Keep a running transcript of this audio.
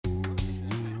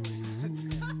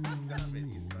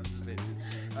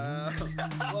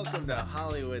Welcome to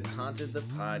Hollywood's Haunted, the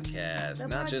podcast.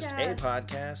 Not just a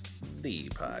podcast, the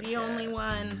podcast. The only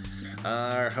one.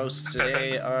 Our hosts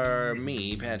today are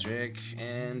me, Patrick,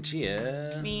 and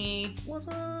Tia. Me. What's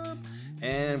up?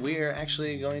 And we are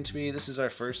actually going to be, this is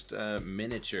our first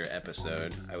miniature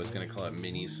episode. I was going to call it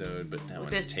mini-sode, but that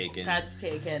one's taken. That's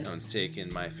taken. That one's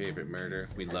taken. My favorite murder.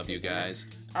 We love you guys.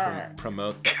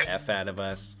 Promote the F out of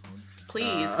us.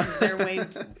 Please, because they're way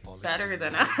better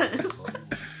than us.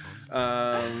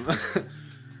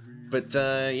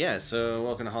 Yeah, so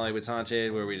welcome to Hollywood's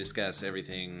Haunted, where we discuss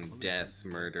everything death,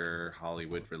 murder,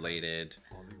 Hollywood related.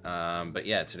 But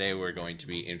yeah, today we're going to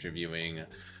be interviewing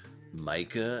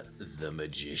Micah the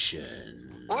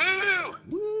Magician. Woo!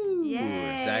 Woo! Yay!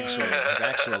 His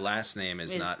actual last name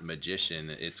is not Magician,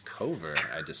 it's Cover,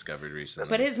 I discovered recently.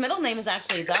 But his middle name is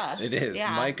actually The. It is,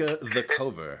 yeah. Micah the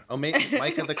Cover. Oh,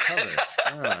 Micah the Cover.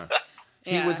 Ah.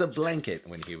 He was a blanket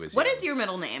when he was What young. is your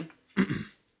middle name?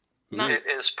 It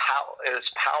is Powell,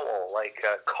 like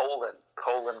Colin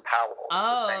Powell. It's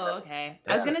the same Oh, okay.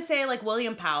 I was gonna say like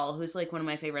William Powell, who's like one of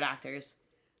my favorite actors.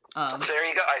 There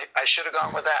you go. I should have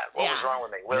gone with that. What was wrong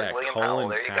with me? William Powell.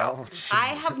 There you go. I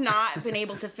have not been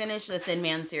able to finish the Thin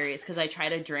Man series because I try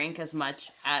to drink as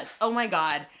much as. Oh my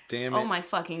god! Damn it! Oh my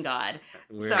fucking god!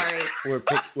 Sorry.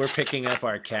 We're picking up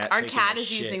our cat. Our taking cat a is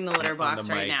shit using the litter on box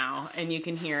the right mic. now, and you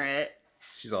can hear it.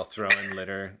 She's all throwing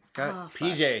litter. God, Oh,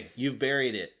 PJ, you've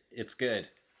buried it. It's good.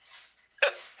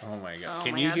 Oh my god! Oh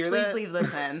Can my you god, hear please that? leave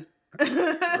this in.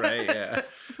 Right? Yeah.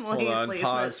 Hold Please on. leave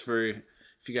Pause this. for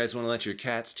if you guys want to let your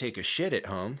cats take a shit at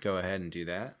home. Go ahead and do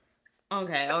that.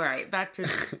 Okay, all right. Back to.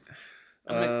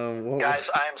 Guys,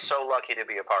 I am so lucky to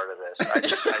be a part of this. I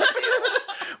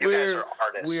feel you guys are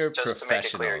artists. We are just to make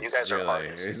it clear, you guys really. are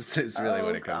artists. It's really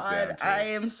what it comes down to. I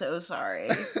am so sorry.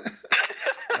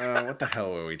 What the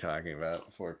hell were we talking about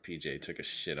before PJ took a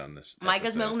shit on this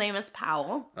Micah's episode? middle name is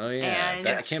Powell. Oh yeah, and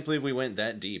I can't believe we went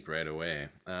that deep right away.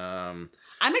 I'm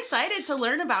excited to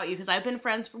learn about you because I've been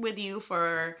friends with you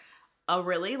for a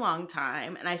really long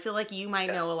time, and I feel like you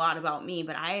might know a lot about me,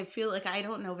 but I feel like I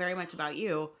don't know very much about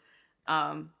you.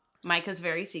 Micah's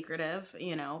very secretive,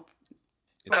 you know.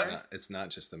 It's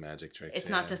not just the magic tricks. It's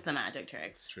not just the magic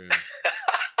tricks. It's true.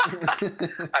 I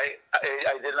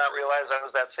did not realize I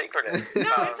was that secretive.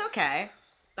 No, it's okay.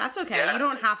 That's okay. Yeah. You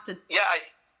don't have to. Yeah,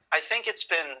 I think has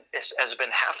been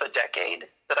half a decade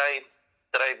that I've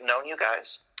known you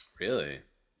guys. Really?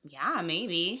 Yeah,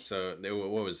 maybe. So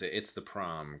what was it? It's the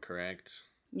prom, correct?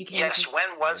 You can't. Yes, just-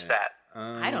 when was that?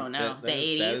 I don't know. The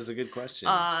 80s? That is a good question.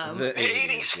 The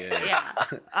 80s. Yes.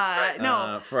 Yeah.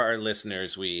 No. For our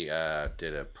listeners, we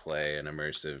did an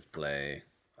immersive play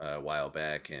a while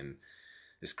back, and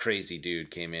this crazy dude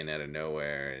came in out of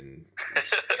nowhere and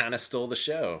kind of stole the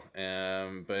show.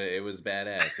 But it was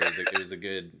badass. It was a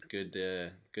good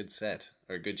set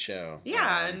or good show.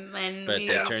 Yeah, but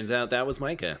it turns out that was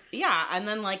Micah. Yeah, and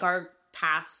then like our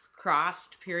paths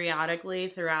crossed periodically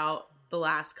throughout the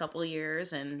last couple of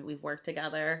years, and we've worked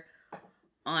together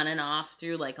on and off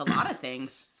through like a lot of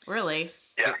things. Really.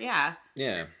 Yeah.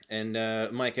 Yeah. And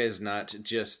Micah is not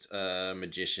just a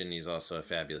magician; he's also a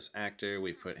fabulous actor.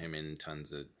 We've put him in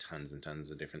tons and tons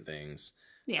of different things.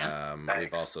 Yeah.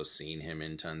 We've also seen him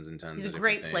in tons and tons. He's a of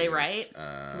great different playwright.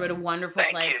 things. Wrote a wonderful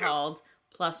Thank play you. called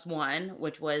 +1,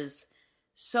 which was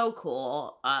so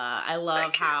cool. I love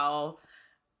Thank you. how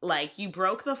like you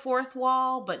broke the fourth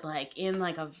wall, but like in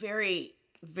like a very,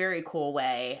 very cool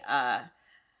way. Yeah,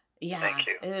 Thank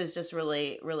you. it was just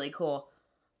really, really cool.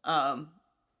 Yeah.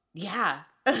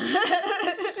 Thank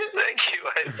you.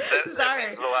 That Sorry.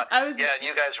 means a lot. Yeah,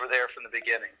 you guys were there from the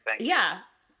beginning. Thank you. Yeah.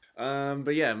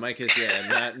 But yeah, Micah's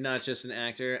not just an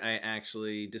actor. I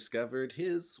actually discovered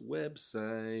his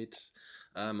website.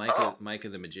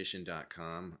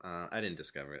 MicahTheMagician.com. I didn't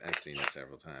discover it. I've seen it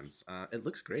several times. It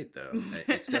looks great though.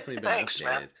 It's definitely been Thanks,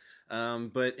 updated. man.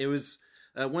 But it was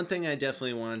one thing I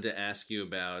definitely wanted to ask you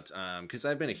about, because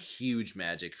I've been a huge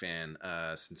Magic fan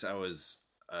since I was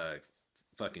a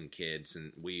fucking kid.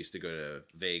 And we used to go to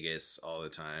Vegas all the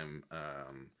time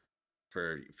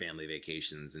for family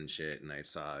vacations and shit. And I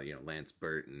saw Lance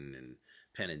Burton and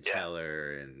Penn and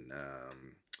Teller and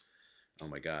oh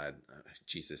my God,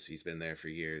 Jesus, he's been there for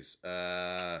years.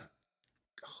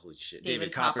 Holy shit,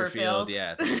 David Copperfield.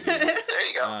 Yeah, thank you. There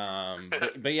you go.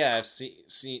 But yeah, I've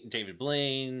seen David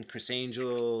Blaine, Chris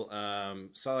Angel.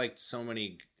 Saw like so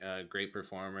many great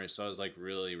performers. So I was like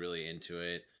really, really into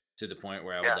it to the point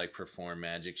where I would like perform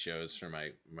magic shows for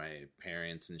my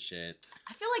parents and shit.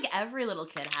 I feel like every little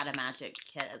kid had a magic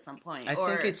kit at some point. I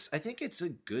think it's a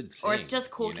good thing. Or it's just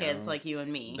cool kids like you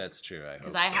and me. That's true.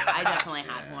 Because I definitely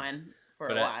had one for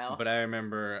a while. But I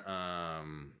remember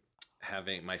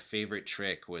having my favorite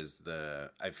trick was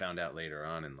I found out later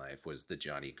on in life was the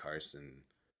Johnny Carson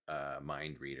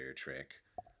mind reader trick.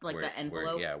 Like the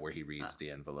envelope? Where he reads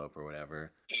the envelope or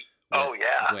whatever. Oh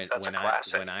yeah, that's a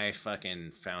classic. When I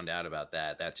fucking found out about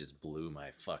that just blew my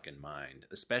fucking mind.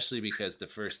 Especially because the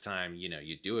first time,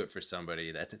 you do it for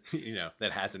somebody that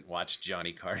that hasn't watched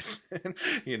Johnny Carson,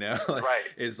 right.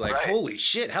 is like, holy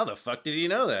shit, how the fuck did he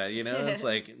know that? It's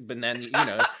like, but then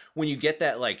when you get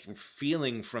that like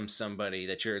feeling from somebody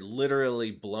that you're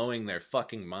literally blowing their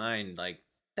fucking mind, like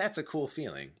that's a cool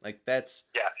feeling. Like that's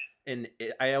And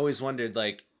I always wondered,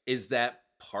 like, is that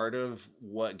part of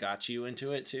what got you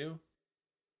into it too?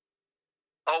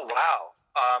 Oh wow.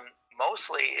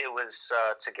 Mostly it was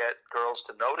to get girls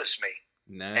to notice me.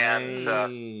 Nice. And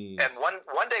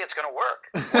one day it's going to work.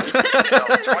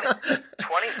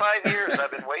 25 years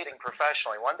I've been waiting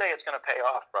professionally. One day it's going to pay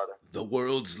off, brother. The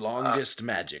world's longest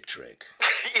magic trick.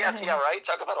 Yeah, right.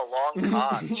 Talk about a long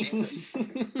con. Jesus.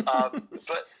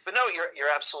 But no,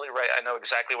 you're absolutely right. I know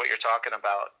exactly what you're talking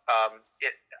about.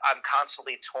 I'm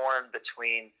constantly torn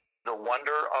between the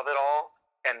wonder of it all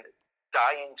and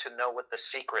dying to know what the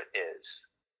secret is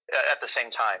at the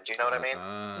same time. Do you know what I mean?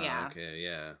 Yeah. Okay.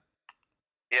 Yeah.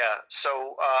 Yeah,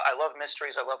 so I love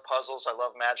mysteries, I love puzzles, I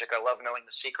love magic, I love knowing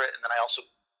the secret, and then I also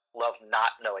love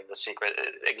not knowing the secret,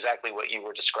 exactly what you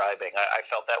were describing. I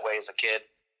felt that way as a kid,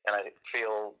 and I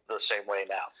feel the same way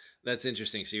now. That's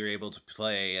interesting. So you're able to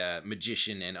play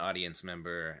magician and audience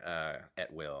member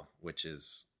at will, which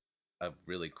is a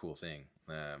really cool thing.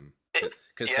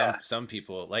 Because some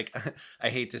people, like, I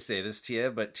hate to say this,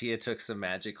 Tia, but Tia took some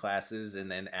magic classes, and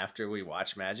then after we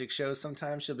watch magic shows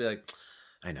sometimes, she'll be like,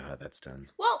 I know how that's done.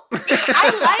 Well,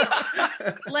 I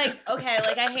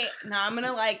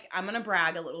I'm gonna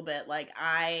brag a little bit. Like,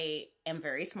 I am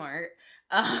very smart.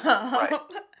 Right.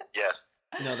 Yes.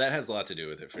 No, that has a lot to do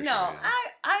with it, for sure. No, Yeah.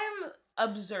 I'm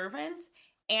observant,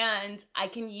 and I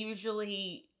can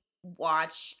usually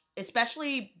watch,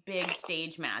 especially big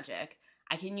stage magic.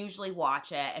 I can usually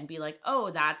watch it and be like, oh,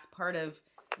 that's part of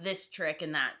this trick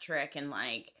and that trick, and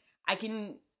like I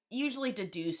can usually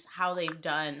deduce how they've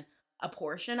done a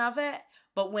portion of it,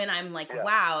 but when I'm like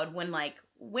wowed,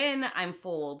 when I'm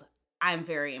fooled, I'm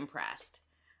very impressed.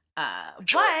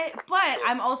 But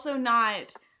I'm also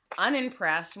not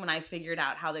unimpressed when I figured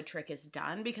out how the trick is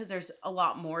done, because there's a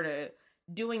lot more to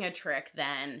doing a trick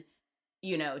than,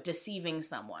 deceiving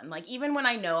someone. Like, even when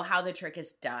I know how the trick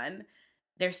is done,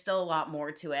 there's still a lot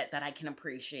more to it that I can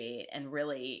appreciate and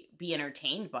really be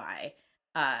entertained by.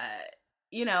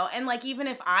 And like, even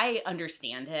if I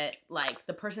understand it, like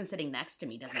the person sitting next to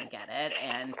me doesn't get it.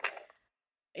 And,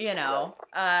 I don't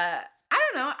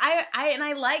know.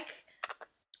 I like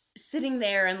sitting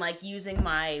there and like using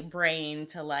my brain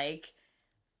to like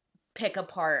pick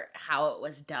apart how it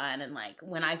was done. And like,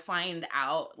 when I find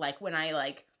out, like when I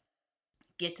like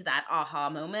get to that aha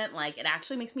moment, like it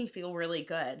actually makes me feel really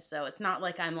good. So it's not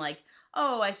like I'm like,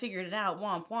 oh, I figured it out,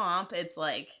 womp womp. It's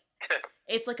like,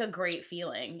 it's like a great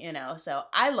feeling, So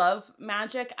I love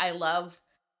magic. I love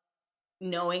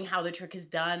knowing how the trick is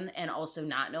done and also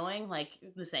not knowing, like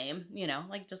the same,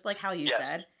 like just like how you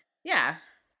said. Yeah.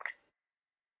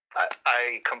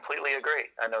 I completely agree.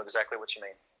 I know exactly what you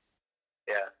mean.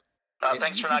 Yeah.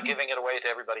 Thanks for not giving it away to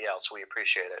everybody else. We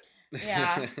appreciate it.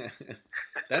 Yeah.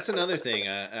 That's another thing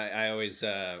I always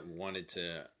wanted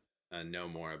to know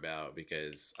more about,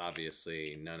 because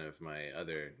obviously none of my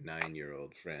other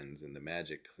 9-year-old friends in the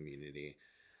magic community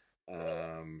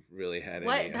really had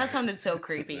what? any... That sounded so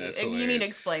creepy. You need to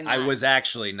explain that. I was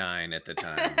actually 9 at the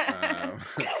time.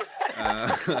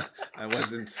 I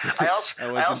wasn't. I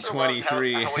wasn't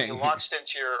 23. How when you launched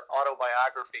into your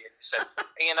autobiography and you said,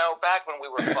 back when we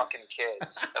were fucking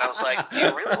kids, and I was like, do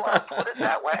you really want to put it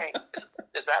that way?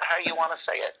 Is that how you want to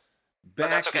say it?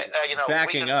 That's okay.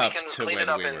 Backing we up can to clean when it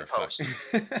up we in were post.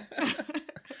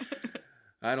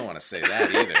 I don't want to say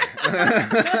that either.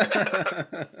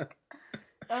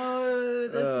 Oh,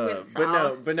 this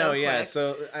went but no, yeah. quick.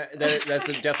 So that's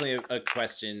definitely a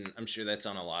question. I'm sure that's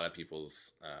on a lot of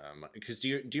people's. Because do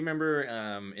you remember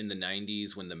in the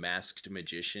 '90s when The Masked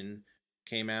Magician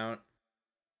came out?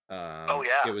 Oh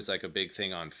yeah, it was like a big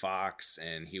thing on Fox,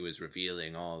 and he was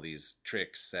revealing all these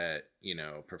tricks that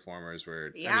performers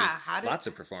were. Yeah, lots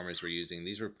of performers were using.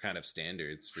 These were kind of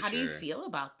standards for sure. How do you feel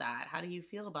about that? How do you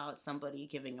feel about somebody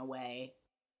giving away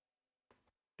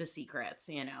the secrets?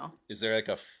 Is there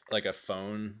like a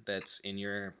phone that's in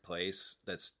your place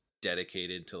that's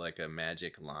dedicated to like a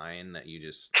magic line that you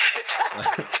just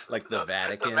like the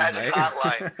Vatican, the magic right?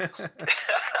 hotline?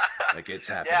 Like it's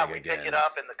happening Yeah, we again. pick it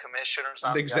up and the commissioner's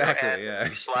on Exactly, the other end. yeah.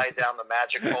 We slide down the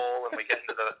magic pole and we get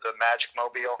into the magic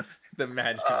mobile. The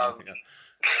magic.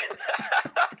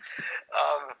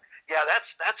 Yeah,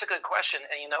 that's a good question.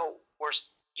 And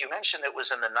you mentioned it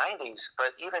was in the 90s,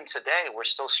 but even today we're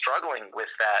still struggling with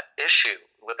that issue,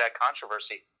 with that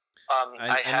controversy.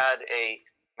 I had a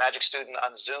magic student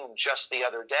on Zoom just the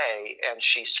other day, and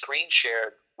she screen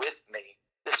shared with me.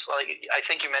 It's like, I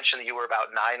think you mentioned that you were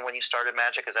about 9 when you started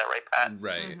magic. Is that right, Pat?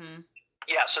 Right. Mm-hmm.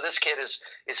 Yeah. So this kid is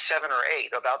 7 or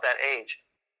 8, about that age,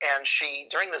 and she,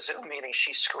 during the Zoom meeting,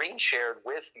 she screen shared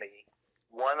with me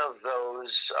one of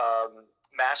those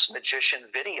mass magician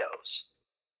videos.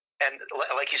 And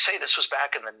like you say, this was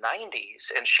back in the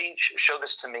 90s, and she showed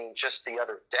this to me just the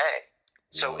other day.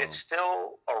 So It's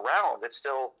still around. It's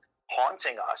still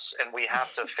haunting us, and we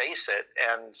have to face it.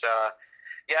 And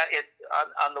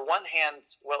on the one hand,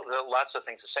 well, there are lots of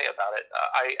things to say about it.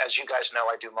 As you guys know,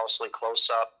 I do mostly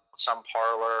close-up, some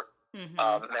parlor,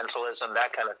 mentalism,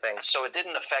 that kind of thing. So it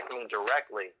didn't affect me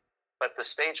directly, but the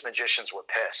stage magicians were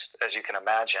pissed, as you can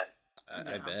imagine.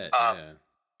 I bet.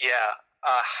 Yeah.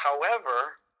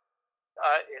 However,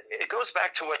 it goes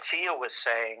back to what Tia was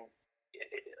saying.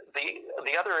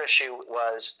 The other issue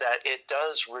was that it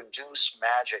does reduce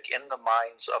magic in the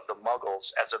minds of the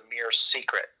Muggles as a mere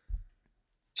secret.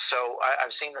 So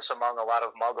I've seen this among a lot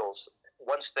of Muggles.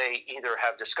 Once they either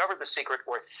have discovered the secret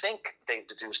or think they've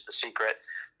deduced the secret,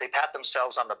 they pat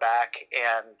themselves on the back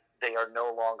and they are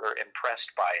no longer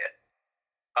impressed by it.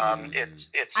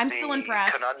 It's I'm the still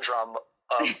impressed. Conundrum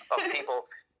of people.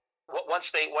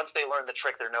 Once they learn the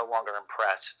trick, they're no longer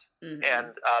impressed,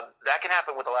 and that can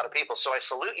happen with a lot of people. So I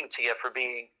salute you, Tia, for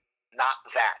being not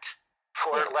that.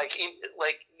 For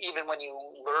even when you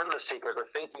learn the secret or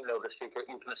think you know the secret,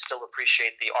 you can still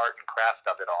appreciate the art and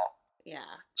craft of it all. Yeah.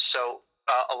 So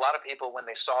a lot of people, when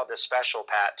they saw this special,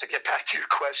 Pat, to get back to your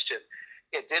question,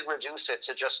 it did reduce it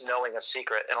to just knowing a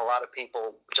secret, and a lot of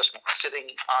people just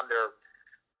sitting on their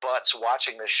butts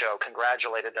watching this show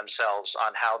congratulated themselves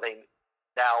on how they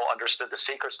now understood the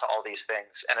secrets to all these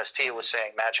things. And as Tia was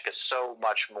saying, magic is so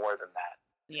much more than that.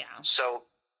 Yeah. So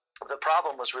the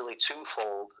problem was really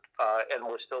twofold, and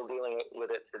we're still dealing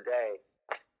with it today.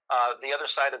 The other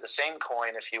side of the same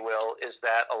coin, if you will, is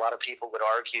that a lot of people would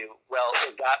argue, well,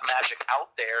 it got magic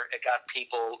out there, it got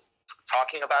people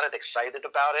talking about it, excited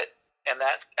about it, and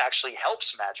that actually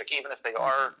helps magic, even if they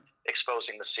are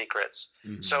exposing the secrets.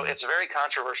 So it's a very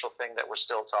controversial thing that we're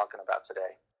still talking about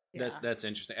today. That's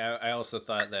interesting. I also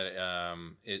thought that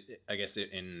I guess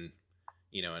on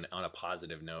a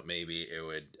positive note, maybe it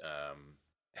would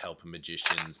help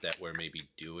magicians that were maybe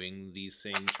doing these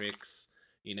same tricks,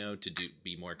 to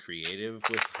be more creative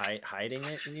with hiding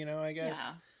it, I guess.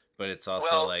 Yeah. But it's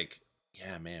also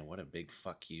man, what a big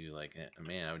fuck you. Like,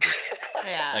 man, I would just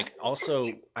like,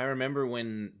 also, I remember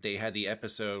when they had the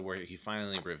episode where he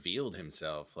finally revealed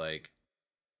himself, like,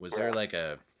 was there like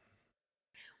a...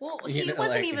 Well, he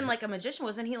wasn't even like a magician.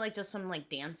 Wasn't he like just some like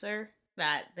dancer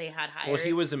that they had hired? Well,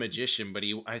 he was a magician, but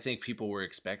I think people were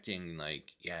expecting like,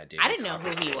 David I didn't know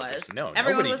who he was. No,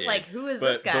 everyone was did. like, "Who is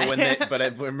this guy?" But I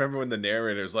remember when the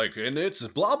narrator's like, "And it's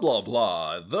blah blah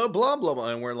blah, the blah blah blah,"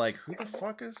 and we're like, "Who the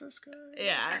fuck is this guy?"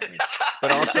 Yeah.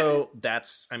 But also, that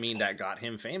got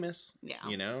him famous.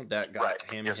 Yeah. That got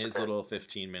him his little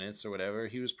 15 minutes or whatever.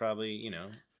 He was probably,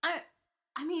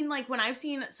 I mean, like, when I've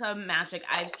seen some magic,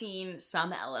 I've seen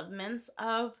some elements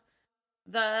of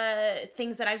the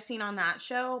things that I've seen on that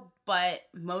show, but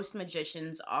most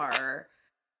magicians are,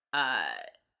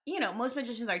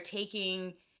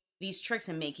 taking these tricks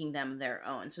and making them their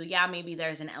own. So, yeah, maybe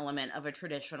there's an element of a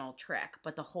traditional trick,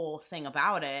 but the whole thing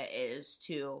about it is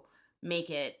to make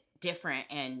it different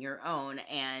and your own.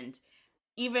 And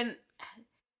even...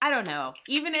 I don't know.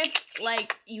 Even if,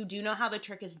 like, you do know how the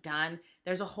trick is done,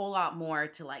 there's a whole lot more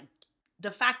to, like, the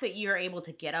fact that you're able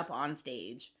to get up on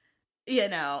stage,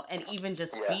 and even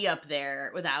just be up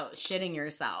there without shitting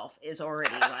yourself is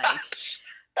already, like,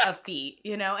 a feat,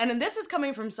 And then this is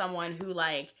coming from someone who,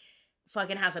 like,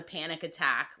 fucking has a panic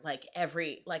attack, like,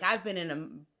 I've been in a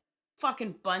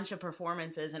fucking bunch of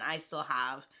performances and I still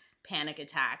have panic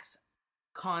attacks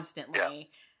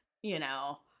constantly,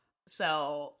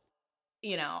 So...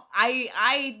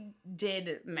 I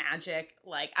did magic,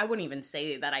 like, I wouldn't even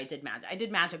say that I did magic. I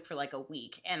did magic for like a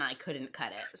week and I couldn't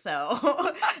cut it. So,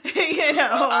 Well,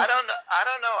 I don't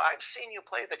know. I've seen you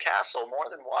play the castle more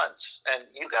than once, and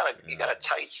you got a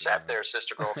tight set there,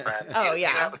 sister girlfriend. Oh, you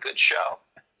have a good show.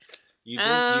 You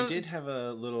did have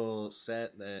a little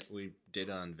set that we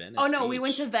did on Venice. Oh, no, Beach, we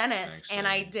went to Venice, and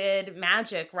I did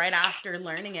magic right after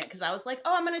learning it, because I was like,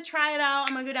 I'm going to try it out.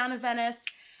 I'm going to go down to Venice.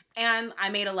 And I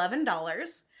made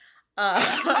 $11.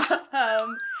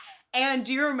 And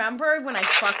do you remember when I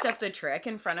fucked up the trick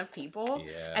in front of people?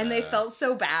 Yeah. And they felt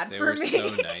so bad They for were me.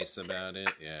 so nice about it.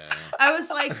 Yeah. I was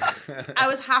like, I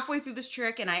was halfway through this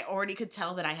trick and I already could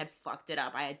tell that I had fucked it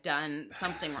up. I had done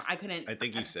something wrong. I couldn't. I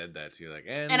think you said that too. Like,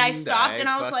 and I stopped and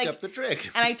I was fucked like, up the trick.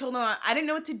 And I told them I didn't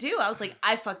know what to do. I was like,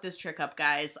 I fucked this trick up,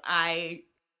 guys.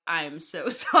 I'm so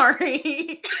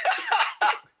sorry.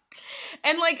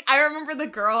 And like, I remember the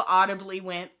girl audibly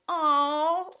went,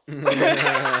 "Oh."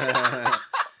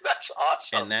 That's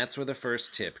awesome. And that's where the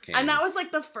first tip came. And that was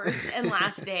like the first and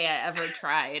last day I ever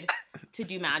tried to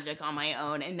do magic on my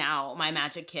own. And now my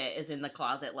magic kit is in the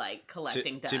closet, like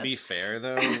collecting dust. To be fair,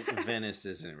 though, Venice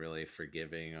isn't really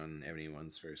forgiving on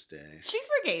anyone's first day. She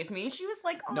forgave me. She was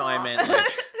like, "Aw." No, I meant like,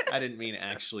 I didn't mean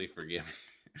actually forgiving.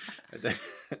 I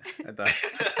thought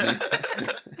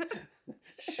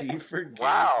she forgave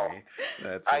me.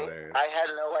 That's hilarious. I had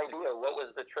no idea. What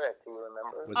was the trick? Do you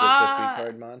remember? Was it the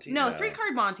 3-card Monty? No,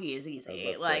 3-card Monty is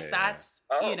easy. Like, that's,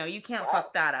 you can't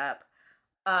fuck that up.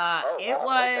 It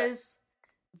was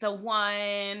the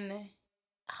one,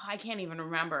 I can't even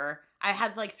remember. I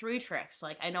had like 3 tricks.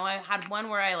 Like, I know I had one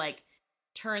where I like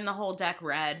turned the whole deck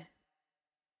red.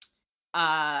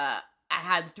 I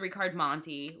had the 3-card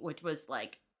Monty, which was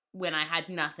like, when I had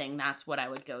nothing, that's what I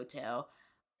would go to.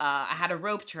 I had a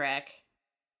rope trick,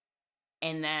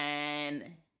 and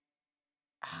then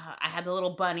I had the little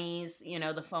bunnies,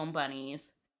 the foam bunnies,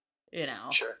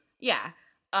 Sure. Yeah.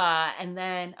 And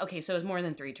then, okay, so it was more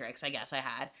than 3 tricks, I guess I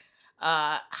had.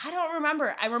 I don't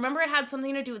remember. I remember it had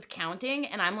something to do with counting,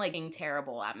 and I'm like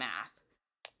terrible at math.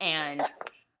 And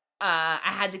I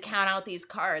had to count out these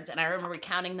cards, and I remember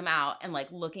counting them out and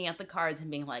like looking at the cards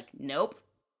and being like, nope,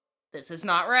 this is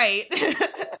not right.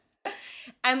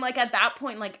 And like at that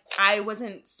point, like I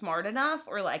wasn't smart enough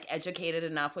or like educated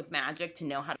enough with magic to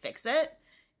know how to fix it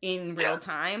in real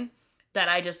time, that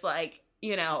I just like,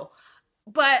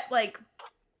 but like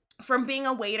from being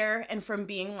a waiter and from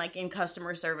being like in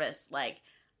customer service, like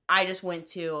I just went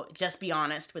to just be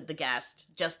honest with the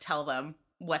guest, just tell them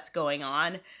what's going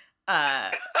on.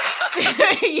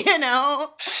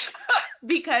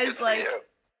 Because like,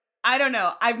 I don't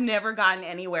know. I've never gotten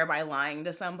anywhere by lying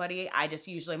to somebody. I just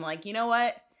usually am like, you know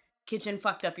what? Kitchen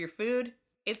fucked up your food.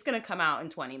 It's going to come out in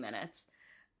 20 minutes.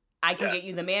 I can get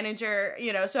you the manager,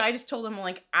 So I just told him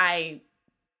like, I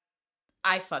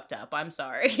fucked up. I'm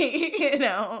sorry,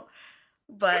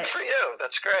 But good for you.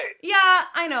 That's great. Yeah,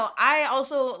 I know. I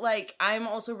also like, I'm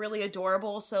also really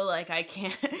adorable. So like, I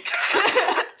can't.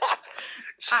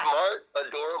 Smart,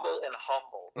 adorable, and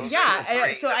humble. Those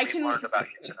so I can, learned about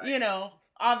you tonight.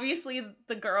 Obviously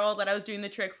the girl that I was doing the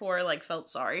trick for like felt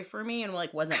sorry for me and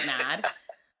like wasn't mad,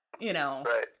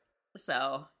 Right.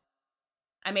 So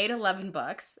I made $11.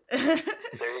 There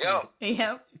you go.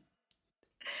 Yep.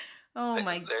 Oh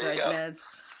my There you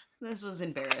goodness. This was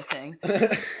embarrassing.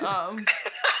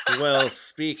 Well,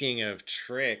 speaking of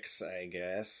tricks, I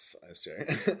guess. I was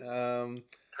joking.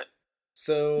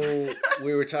 So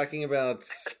we were talking about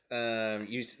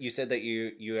you said that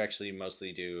you actually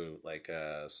mostly do like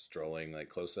strolling, like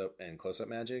close up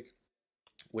magic,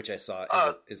 which I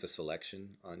saw is a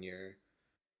selection on your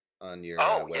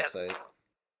website. Yeah.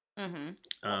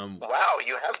 Mm-hmm. Wow,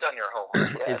 you have done your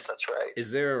homework. Yes, that's right.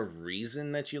 Is there a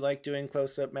reason that you like doing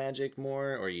close up magic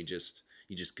more, or you just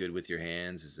good with your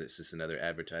hands? Is this just another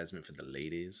advertisement for the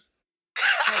ladies?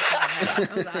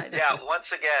 Oh, God. Yeah,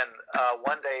 once again,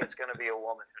 one day it's going to be a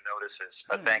woman who notices.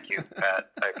 But thank you,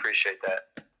 Pat. I appreciate that.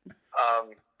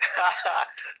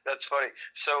 That's funny.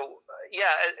 So,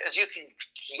 as you can,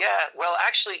 well,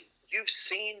 actually,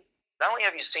 not only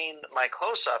have you seen my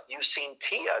close-up, you've seen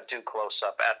Tia do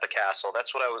close-up at the castle.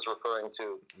 That's what I was referring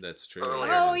to. That's true.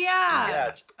 Earlier. Oh, yeah.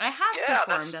 Yeah, I have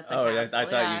performed at the castle. I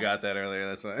thought you got that earlier.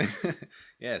 That's why.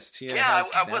 Yes, Tia. Yeah,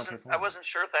 has I now wasn't performed.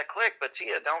 sure if that clicked, but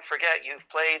Tia, don't forget you've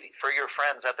played for your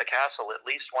friends at the castle at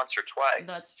least once or twice.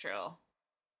 That's true.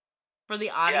 For the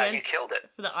audience, yeah, you killed it.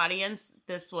 For the audience,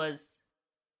 this was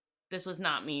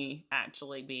not me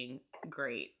actually being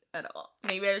great at all.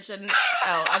 Maybe I shouldn't.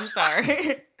 Oh, I'm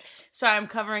sorry. Sorry, I'm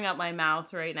covering up my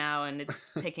mouth right now, and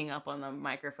it's picking up on the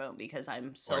microphone because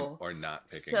I'm so or not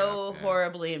picking so up,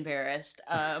 horribly embarrassed.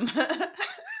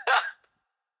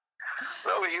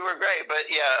 No, you were great, but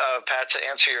Pat, to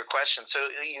answer your question, so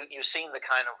you've seen the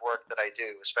kind of work that I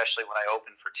do, especially when I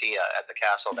open for Tia at the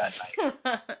castle that night.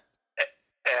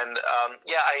 And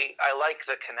I like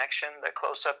the connection that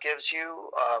Close Up gives you.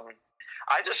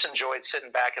 I just enjoyed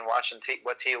sitting back and watching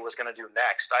what Tia was going to do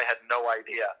next. I had no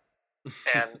idea.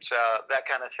 And that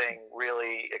kind of thing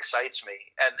really excites me.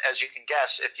 And as you can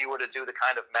guess, if you were to do the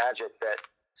kind of magic that,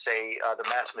 say, the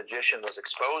Masked Magician was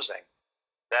exposing,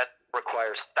 that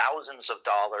requires thousands of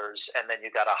dollars, and then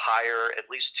you got to hire at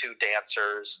least 2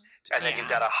 dancers, and then you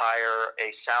got to hire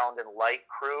a sound and light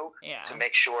crew to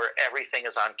make sure everything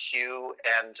is on cue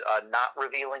and not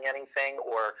revealing anything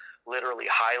or literally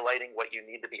highlighting what you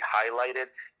need to be highlighted.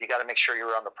 You got to make sure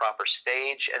you're on the proper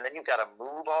stage, and then you got to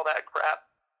move all that crap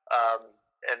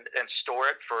and store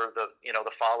it for the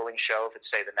the following show, if it's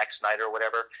say the next night or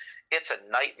whatever. It's a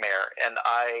nightmare, and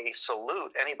I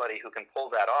salute anybody who can pull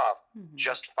that off,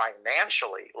 just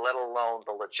financially, let alone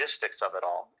the logistics of it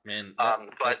all. Man,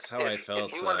 but that's how I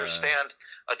felt. If you understand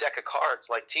a deck of cards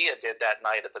like Tia did that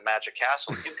night at the Magic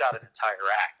Castle, you've got an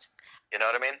entire act. You know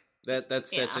what I mean?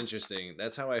 That's interesting.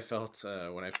 That's how I felt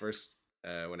when I first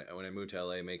when I moved to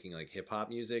LA, making like hip hop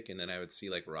music, and then I would see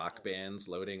like rock bands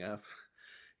loading up.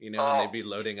 And they'd be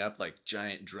loading up like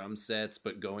giant drum sets,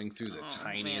 but going through the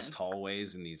tiniest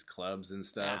hallways in these clubs and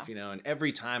stuff, and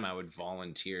every time I would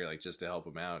volunteer, like, just to help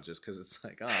them out, just because it's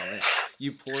like, oh, man,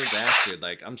 you poor bastard.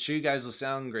 Like, I'm sure you guys will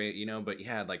sound great, but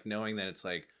yeah, like, knowing that it's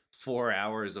like 4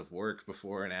 hours of work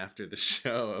before and after the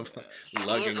show of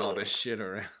lugging all this shit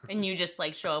around. And you just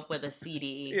like show up with a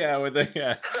CD. Yeah, with a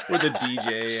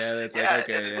DJ. Yeah, that's like,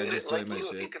 okay, just play my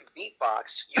shit. If you can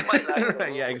beatbox, you might not.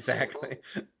 Right, yeah, exactly.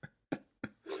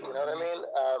 You know what I mean?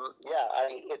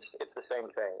 It's the same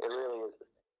thing. It really is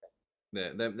the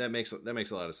same thing. That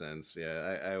makes a lot of sense.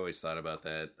 Yeah, I always thought about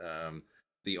that.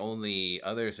 The only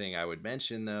other thing I would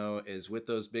mention, though, is with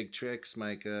those big tricks,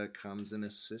 Micah, comes an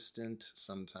assistant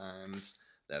sometimes.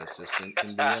 That assistant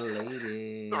can be a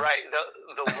lady. Right.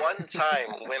 The one time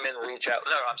women reach out.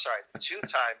 No, I'm sorry. 2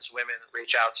 times women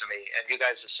reach out to me, and you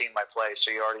guys have seen my play,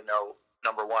 so you already know.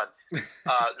 Number one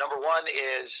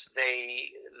is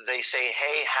they say,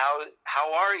 "Hey,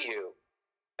 how are you?"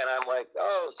 And I'm like,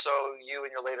 "Oh, so you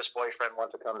and your latest boyfriend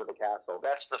want to come to the castle?"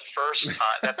 That's the first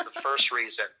time. That's the first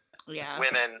reason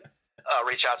women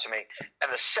reach out to me.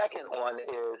 And the second one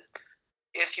is,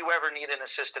 if you ever need an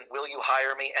assistant, will you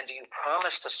hire me? And do you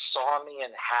promise to saw me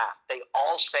in half? They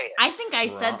all say it. I think I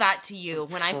said that to you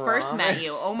when I first met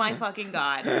you. Oh my fucking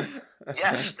God.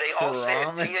 Yes, they all say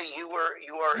it. Tia, you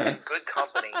are in good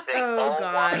company. They all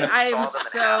God. want I am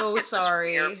saw them in so half.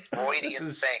 sorry. It's this weird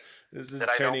Freudian thing. This is that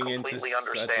I don't turning into completely such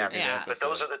understand. a good episode. But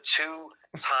those are the 2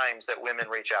 times that women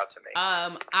reach out to me.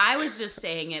 I was just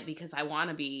saying it because I want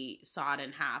to be sawed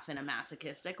in half in a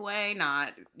masochistic way,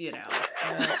 not,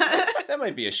 That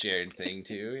might be a shared thing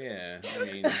too. Yeah, I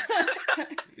mean,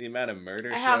 the amount of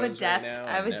murder I have shows right now.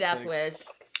 I have a death wish.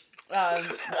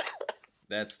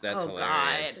 That's oh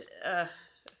hilarious. God.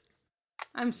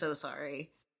 I'm so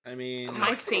sorry. I mean,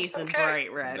 my face is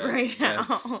bright red right now.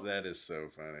 That is so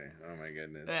funny. Oh my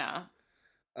goodness. Yeah.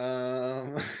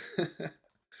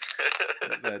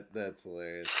 That's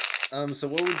hilarious. So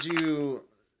what would you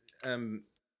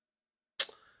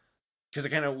because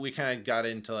we kind of got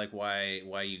into like why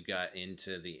you got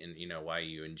into why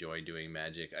you enjoy doing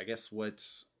magic. I guess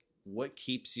what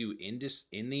keeps you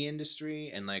in the industry,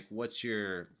 and like what's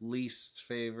your least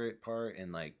favorite part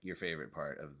and like your favorite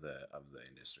part of the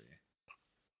industry?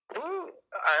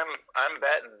 I'm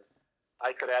betting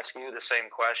I could ask you the same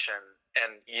question,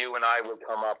 and you and I would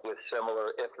come up with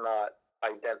similar, if not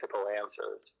identical,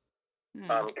 answers.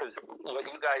 Because what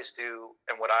you guys do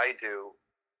and what I do,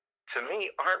 to me,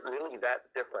 aren't really that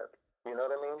different. You know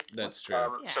what I mean? That's true.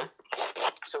 So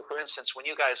for instance, when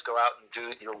you guys go out and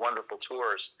do your wonderful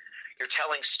tours, you're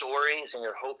telling stories and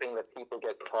you're hoping that people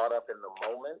get caught up in the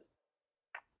moment.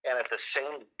 And at the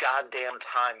same goddamn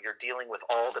time, you're dealing with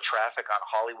all the traffic on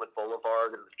Hollywood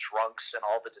Boulevard and the drunks and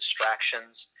all the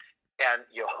distractions. And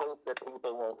you hope that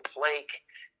people won't flake.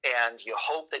 And you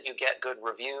hope that you get good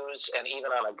reviews. And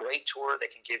even on a great tour, they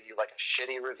can give you like a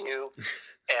shitty review.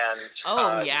 And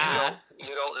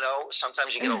you don't know.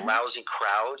 Sometimes you get a lousy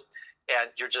crowd.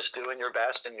 And you're just doing your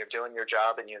best and you're doing your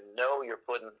job. And you're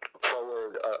putting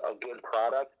forward a good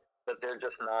product, but they're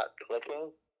just not clicking.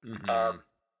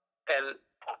 And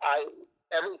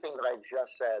everything that I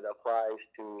just said applies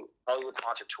to Hollywood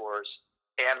Haunted Tours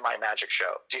and my magic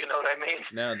show. Do you know what I mean?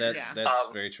 No, that's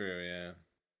very true. Yeah.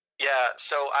 Yeah.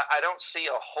 So I don't see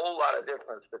a whole lot of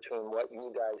difference between what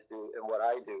you guys do and what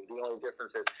I do. The only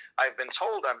difference is I've been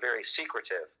told I'm very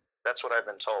secretive. That's what I've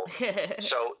been told.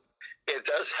 So it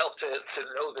does help to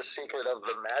know the secret of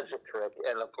the magic trick,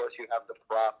 and of course you have the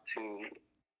prop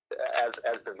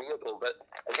as the vehicle, but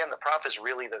again, the prop is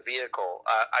really the vehicle.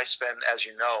 I spend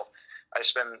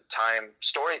time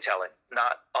storytelling,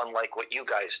 not unlike what you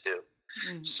guys do.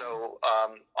 So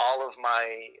all of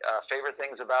my favorite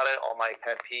things about it, all my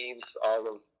pet peeves, all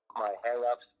of my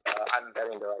hang-ups, I'm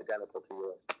betting they're identical to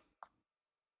you.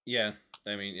 Yeah,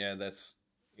 I mean, yeah, that's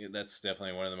that's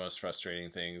definitely one of the most frustrating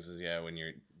things. Is when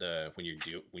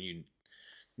you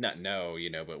not know,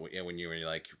 but when you were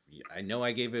like, I know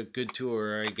I gave a good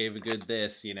tour, or I gave a good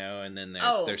this, and then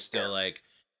they're still like,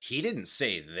 he didn't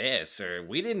say this, or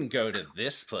we didn't go to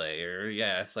this play, or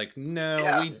it's like,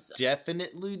 no, we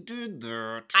definitely did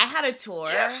that. I had a tour.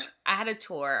 Yes. I had a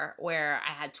tour where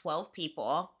I had 12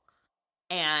 people,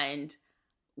 and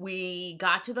we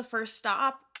got to the first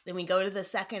stop, then we go to the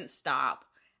second stop,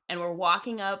 and we're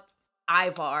walking up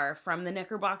Ivar from the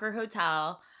Knickerbocker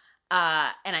Hotel.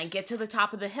 And I get to the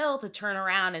top of the hill to turn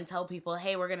around and tell people,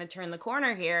 hey, we're going to turn the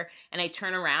corner here. And I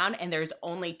turn around and there's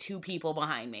only 2 people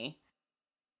behind me.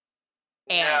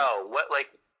 And, no, what, like,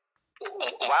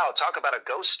 wow, talk about a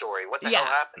ghost story. What the hell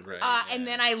happened? Right, and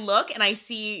then I look and I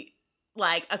see,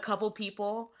 like, a couple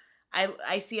people.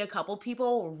 I see a couple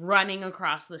people running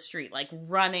across the street, like,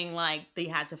 running like they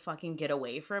had to fucking get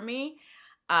away from me.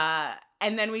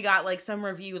 And then we got, like, some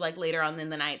review, like, later on in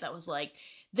the night that was like,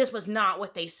 this was not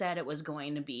what they said it was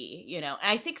going to be, And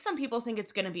I think some people think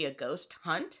it's going to be a ghost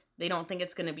hunt. They don't think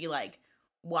it's going to be, like,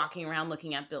 walking around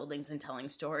looking at buildings and telling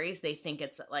stories. They think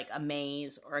it's, like, a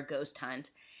maze or a ghost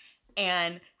hunt.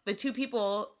 And the 2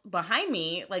 people behind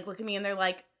me, like, look at me and they're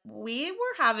like, we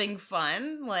were having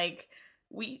fun. Like,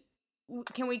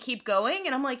 can we keep going?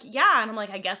 And I'm like, yeah. And I'm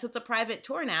like, I guess it's a private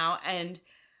tour now. And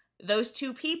those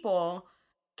 2 people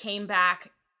came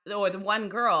back, or the one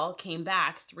girl came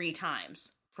back 3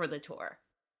 times for the tour.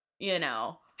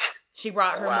 She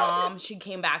brought her mom. She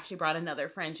came back. She brought another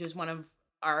friend. She was one of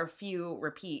our few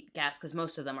repeat guests, because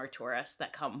most of them are tourists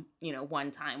that come, one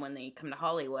time when they come to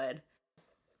Hollywood.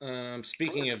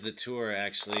 Speaking of the tour,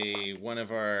 actually, one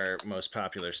of our most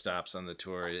popular stops on the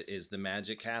tour is the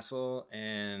Magic Castle.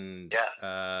 And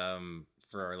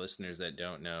for our listeners that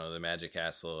don't know, the Magic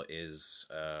Castle is,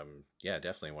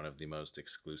 definitely one of the most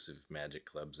exclusive magic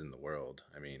clubs in the world.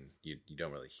 I mean, you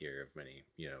don't really hear of many,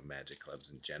 magic clubs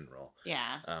in general.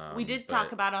 Yeah. We did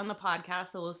talk about it on the podcast,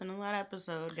 so listen to that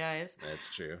episode, guys. That's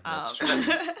true. That's true.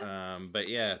 But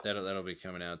yeah, that'll be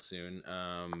coming out soon.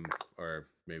 Or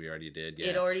maybe already did. Yeah.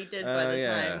 It already did by the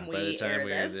time we air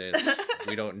this.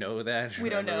 We don't know that. We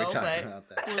don't know, but about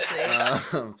that.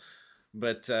 We'll see.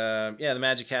 But the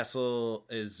Magic Castle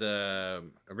is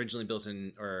originally built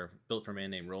for a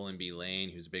man named Roland B.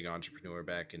 Lane, who's a big entrepreneur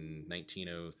back in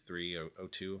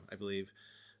 1903-02, I believe.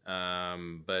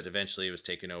 But eventually it was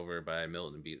taken over by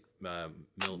Milton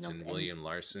William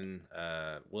Larson.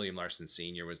 William Larson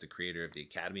Sr. was the creator of the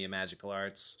Academy of Magical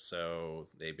Arts, so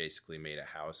they basically made a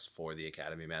house for the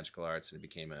Academy of Magical Arts, and it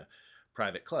became a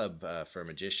private club for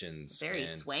magicians. Very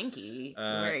swanky.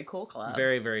 Very cool club.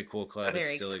 Very, very cool club.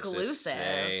 Very it still exclusive. Exists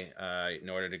today. In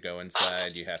order to go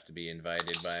inside, you have to be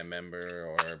invited by a member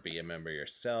or be a member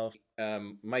yourself.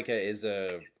 Micah is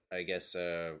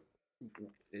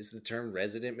is the term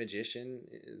resident magician?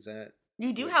 Is that...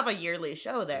 You do have a yearly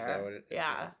show there. Is that what it is?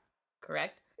 Yeah.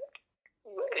 Correct?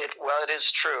 It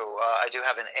is true. I do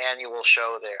have an annual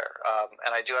show there.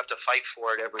 And I do have to fight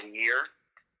for it every year.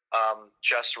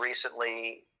 Just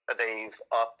recently, they've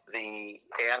upped the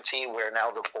ante where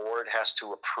now the board has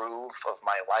to approve of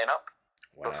my lineup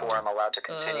before I'm allowed to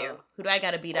continue. Who do I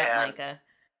got to beat up, Micah?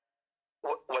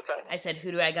 What's that? I said,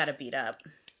 who do I got to beat up?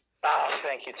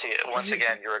 Thank you, Tia. Once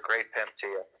again, you're a great pimp,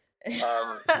 Tia.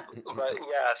 But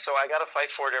yeah, so I got to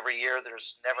fight for it every year.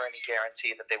 There's never any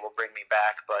guarantee that they will bring me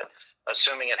back, but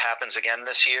assuming it happens again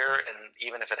this year, and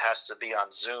even if it has to be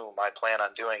on Zoom, I plan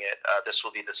on doing it. This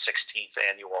will be the 16th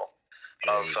annual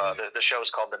of the show is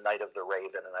called The Night of the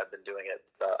Raven, and I've been doing it.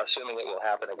 Assuming it will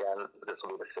happen again, this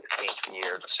will be the 16th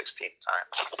year, the 16th time.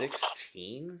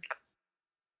 16?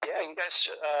 Yeah, you guys.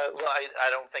 I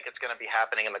don't think it's going to be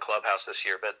happening in the clubhouse this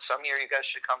year, but some year you guys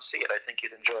should come see it. I think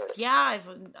you'd enjoy it. Yeah, I've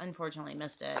unfortunately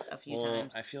missed it a few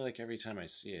times. I feel like every time I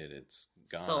see it, it's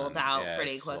gone. Sold out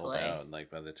pretty quickly. Sold out,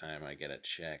 like by the time I get a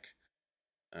check.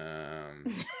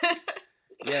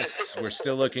 Yes, we're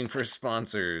still looking for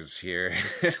sponsors here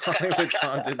at Hollywood's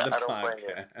Haunted, the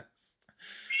podcast.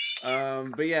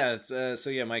 But yeah,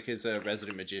 so Mike is a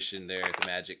resident magician there at the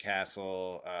Magic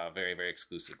Castle, very, very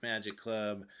exclusive magic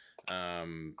club.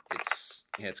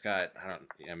 It's got,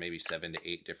 maybe 7 to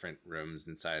 8 different rooms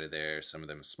inside of there. Some of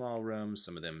them small rooms,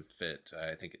 some of them fit.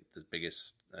 I think the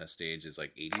biggest stage is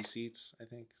like 80 seats, I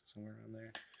think, somewhere around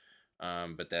there.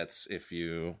 But that's if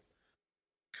you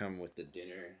come with the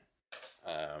dinner.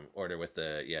 Order with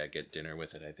get dinner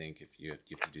with it. I think if you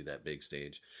have to do that big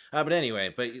stage, but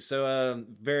anyway,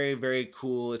 very, very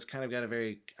cool. It's kind of got a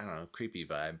very, creepy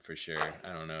vibe for sure.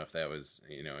 I don't know if that was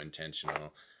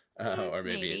intentional, or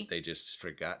maybe they just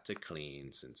forgot to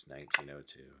clean since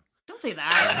 1902. Don't Don't say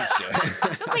that.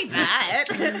 Don't say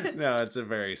that. No, it's a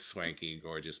very swanky,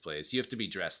 gorgeous place. You have to be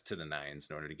dressed to the nines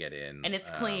in order to get in, And it's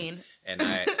clean. And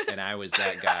I was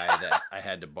that guy that I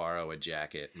had to borrow a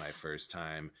jacket my first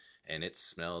time, and it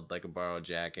smelled like a borrowed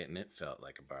jacket, and it felt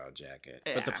like a borrowed jacket.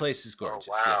 Yeah. But the place is gorgeous.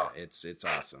 Oh, wow. Yeah, it's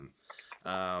awesome.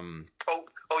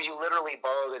 You literally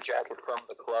borrowed a jacket from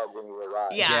the club when you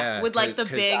arrived. Yeah, with like the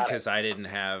big. Because I didn't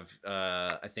have.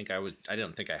 I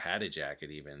don't think I had a jacket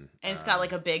even. And it's got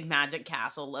like a big Magic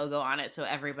Castle logo on it, so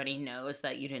everybody knows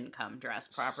that you didn't come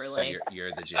dressed properly. So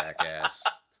you're the jackass.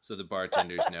 So the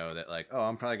bartenders know that, like, oh,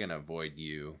 I'm probably gonna avoid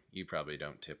you. You probably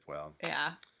don't tip well.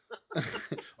 Yeah.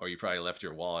 Or you probably left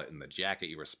your wallet in the jacket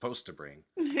you were supposed to bring.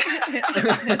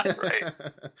 Right.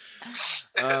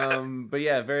 But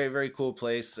yeah, very, very cool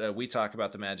place. We talk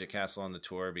about the Magic Castle on the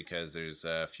tour because there's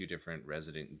a few different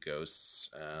resident ghosts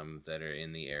that are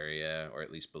in the area, or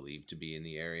at least believed to be in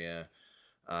the area.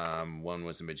 One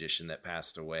was a magician that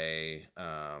passed away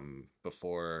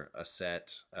before a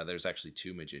set. There's actually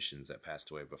 2 magicians that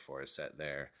passed away before a set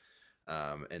there.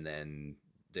 And then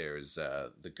there's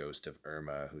the ghost of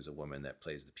Irma, who's a woman that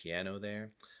plays the piano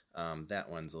there. That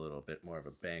one's a little bit more of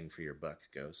a bang for your buck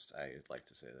ghost. I'd like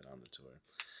to say that on the tour.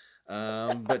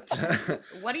 But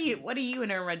what are you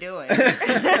and Irma doing?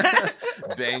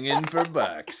 Banging for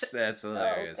bucks. That's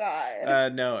hilarious. Oh,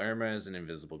 God. No, Irma is an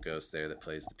invisible ghost there that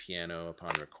plays the piano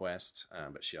upon request,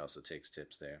 but she also takes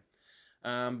tips there.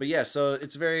 But yeah, so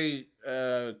it's a very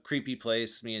creepy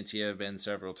place. Me and Tia have been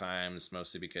several times,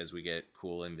 mostly because we get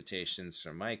cool invitations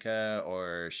from Micah,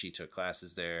 or she took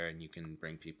classes there and you can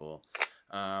bring people.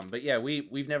 But yeah,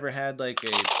 we've never had like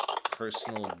a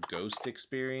personal ghost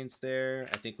experience there.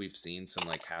 I think we've seen some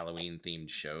like Halloween themed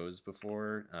shows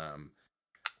before,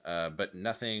 but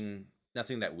nothing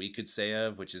that we could say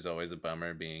of, which is always a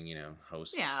bummer, being,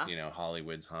 hosts,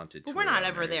 Hollywood's haunted. But we're not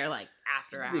ever there like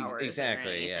after hours.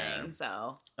 Exactly. Or anything, yeah.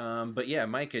 So. But yeah,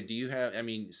 Micah, do you have? I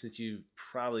mean, since you've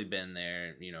probably been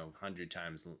there, 100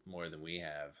 times more than we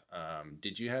have.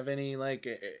 Did you have any like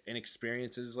any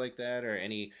experiences like that, or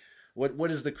any?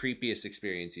 What is the creepiest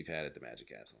experience you've had at the Magic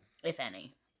Castle, if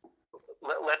any?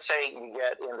 Let's say you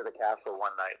get into the castle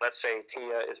one night. Let's say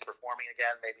Tia is performing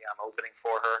again. Maybe I'm opening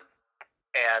for her,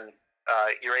 and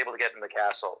you're able to get in the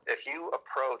castle. If you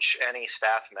approach any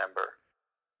staff member,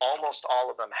 almost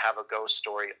all of them have a ghost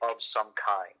story of some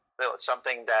kind.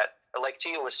 Something that, like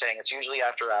Tia was saying, it's usually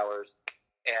after hours,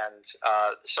 and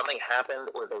something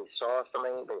happened, or they saw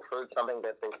something, they heard something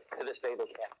that to this day they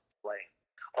can't explain.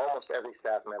 Almost every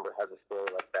staff member has a story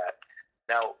like that.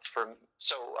 Now,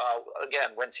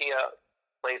 again, when Tia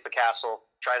plays the castle,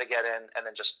 try to get in, and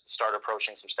then just start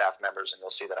approaching some staff members, and you'll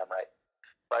see that I'm right.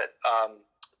 But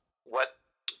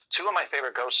 2 of my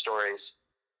favorite ghost stories,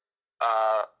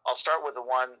 I'll start with the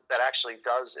one that actually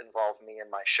does involve me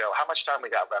in my show. How much time we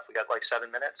got left? We got like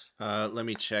 7 minutes? Let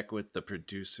me check with the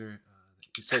producer.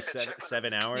 You said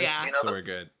 7 hours? Yeah. So we're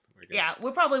good. Yeah,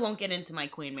 we probably won't get into my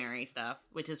Queen Mary stuff,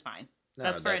 which is fine. No,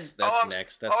 that's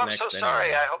next. I'm so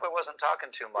sorry. I hope I wasn't talking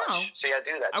too much. No. See, I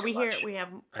do that. Are we here? We have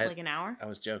like an hour. I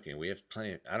was joking. We have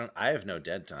plenty. I have no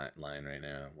deadline right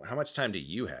now. How much time do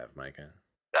you have, Micah?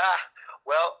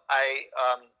 Well, I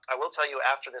will tell you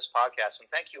after this podcast, and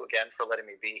thank you again for letting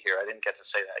me be here. I didn't get to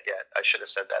say that yet. I should have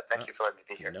said that. Thank you for letting me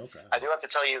be here. No problem. I do have to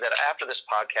tell you that after this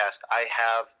podcast, I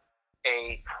have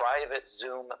a private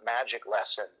Zoom magic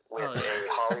lesson with a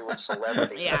Hollywood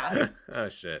celebrity. Yeah. Oh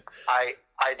shit.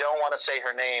 I don't want to say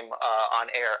her name on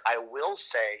air. I will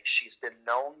say she's been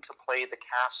known to play the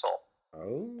castle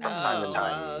from time to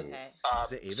time. Okay.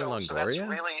 Is it Ava Longoria? So that's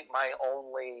really my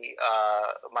only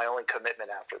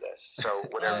commitment after this. So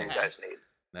whatever you guys need.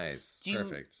 Nice.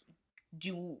 Perfect.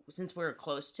 Since we're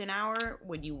close to an hour,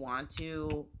 would you want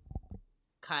to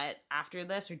cut after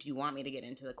this, or do you want me to get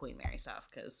into the Queen Mary stuff?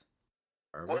 Because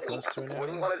what do you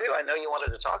want to do? I know you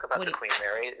wanted to talk about the Queen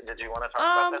Mary. Did you want to talk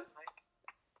about that tonight?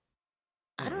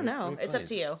 I don't know. It's up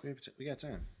to you. We got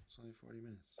time. It's only 40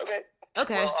 minutes. Okay.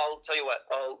 Well, I'll tell you what.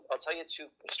 I'll tell you 2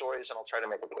 stories, and I'll try to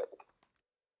make it quick.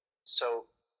 So,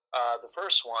 the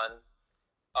first one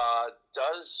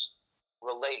does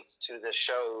relate to the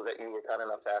show that you were kind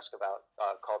enough to ask about,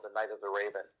 called The Night of the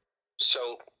Raven.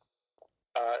 So,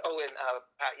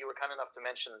 Pat, you were kind enough to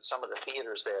mention some of the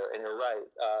theaters there, and you're right.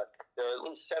 There are at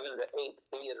least 7 to 8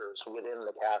 theaters within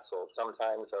the castle,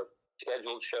 sometimes of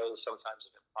scheduled shows, sometimes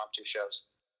of impromptu shows.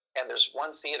 And there's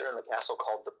one theater in the castle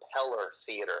called the Peller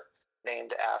Theater,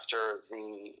 named after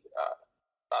a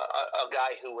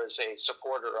guy who was a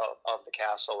supporter of the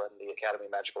castle and the Academy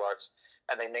of Magical Arts,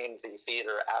 and they named the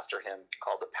theater after him,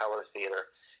 called the Peller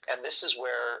Theater. And this is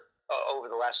where, over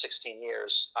the last 16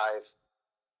 years, I've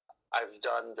I've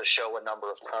done the show a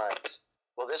number of times.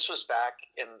 Well, this was back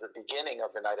in the beginning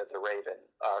of the Night of the Raven,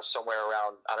 somewhere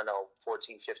around,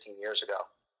 14, 15 years ago.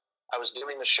 I was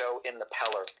doing the show in the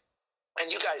Peller.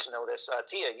 And you guys know this.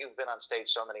 Tia, you've been on stage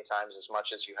so many times as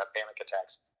much as you have panic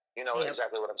attacks. You know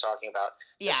exactly what I'm talking about.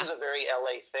 Yeah. This is a very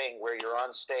LA thing where you're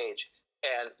on stage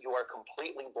and you are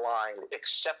completely blind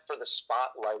except for the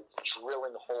spotlight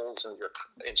drilling holes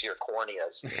into your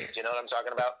corneas. Do you know what I'm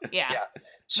talking about? Yeah.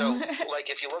 So, like,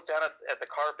 if you look down at the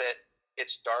carpet,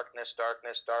 it's darkness,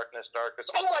 darkness, darkness, darkness.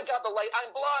 Oh my God, the light!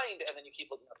 I'm blind. And then you keep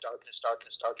looking up, darkness,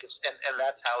 darkness, darkness, and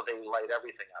that's how they light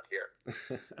everything out here.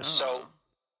 So,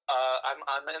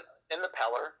 I'm in the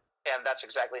Peller, and that's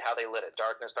exactly how they lit it.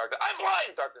 Darkness, darkness. I'm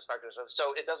blind. Darkness, darkness.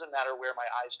 So it doesn't matter where my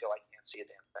eyes go. I can't see a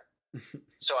damn thing.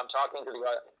 So I'm talking to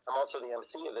I'm also the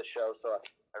MC of this show. So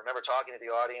I remember talking to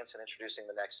the audience and introducing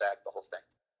the next act, the whole thing.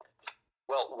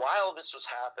 Well, while this was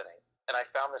happening, and I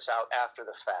found this out after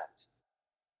the fact,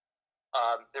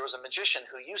 there was a magician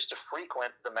who used to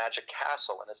frequent the Magic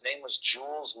Castle, and his name was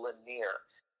Jules Lanier.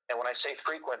 And when I say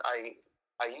frequent, I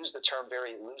use the term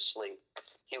very loosely.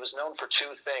 He was known for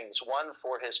two things. One,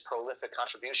 for his prolific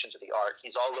contribution to the art.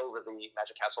 He's all over the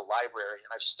Magic Castle library,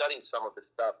 and I've studied some of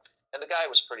his stuff. And the guy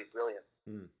was pretty brilliant.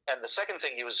 And the second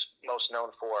thing he was most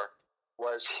known for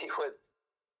was he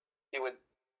would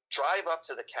drive up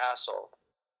to the castle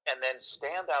and then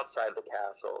stand outside the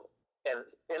castle and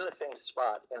in the same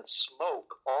spot and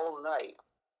smoke all night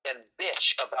and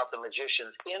bitch about the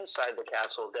magicians inside the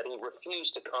castle that he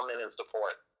refused to come in and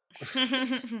support.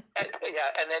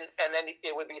 and then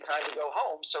it would be time to go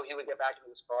home, so he would get back into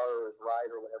his car or his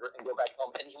ride or whatever and go back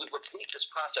home, and he would repeat this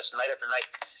process night after night,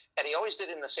 and he always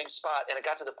did it in the same spot. And it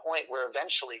got to the point where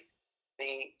eventually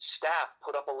the staff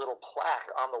put up a little plaque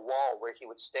on the wall where he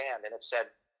would stand, and it said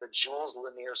the Jules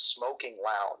Lanier Smoking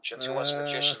Lounge, and to us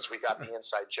magicians we got the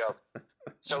inside joke.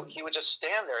 So he would just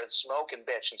stand there and smoke and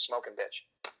bitch and smoke and bitch.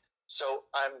 So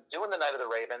I'm doing the Night of the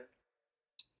Raven,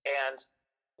 and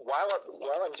while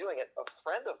I'm doing it, a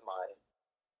friend of mine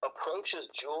approaches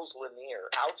Jules Lanier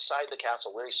outside the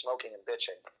castle where he's smoking and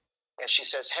bitching. And she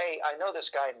says, "Hey, I know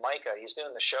this guy, Micah. He's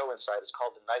doing the show inside. It's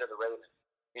called The Night of the Raven.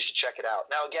 You should check it out."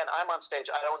 Now, again, I'm on stage.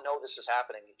 I don't know this is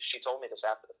happening. She told me this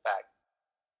after the fact.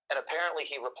 And apparently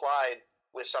he replied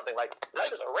with something like,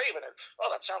 "Night of the Raven.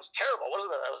 Oh, that sounds terrible. What is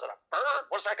that? Was it a bird?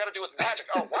 What's that got to do with magic?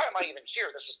 Oh, why am I even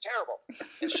here? This is terrible."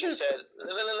 And she said,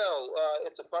 No.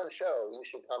 It's a fun show. You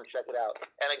should come check it out.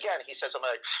 And again, he said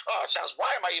something like, "Oh, it sounds,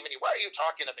 why am I even here? Why are you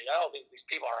talking to me? Oh, these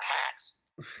people are hacks."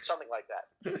 Something like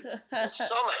that.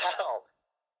 Somehow,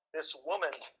 this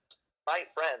woman, my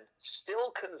friend,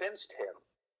 still convinced him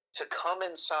to come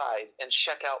inside and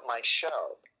check out my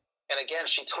show. And again,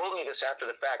 she told me this after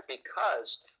the fact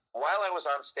because while I was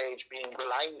on stage being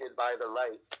blinded by the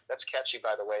light, that's catchy,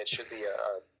 by the way. It should be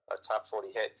a top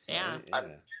 40 hit. Yeah.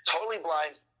 I'm totally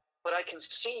blind, but I can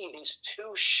see these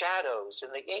two shadows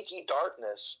in the inky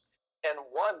darkness, and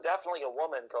one definitely a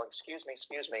woman going, excuse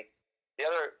me. The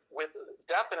other with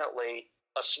definitely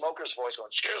a smoker's voice going,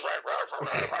 "Excuse me."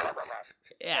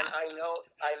 Yeah. And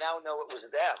I now know it was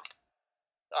them.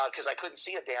 Because I couldn't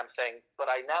see a damn thing, but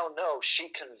I now know she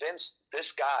convinced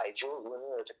this guy, Jules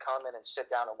Lanier, to come in and sit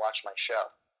down and watch my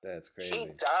show. That's crazy. He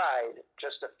died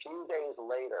just a few days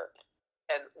later.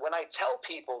 And when I tell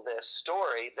people this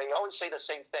story, they always say the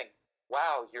same thing.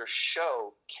 "Wow, your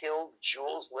show killed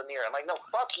Jules Lanier." I'm like, "No,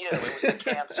 fuck you. It was the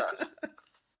cancer."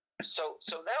 So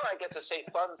now I get to say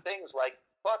fun things like,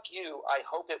 "Fuck you. I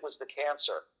hope it was the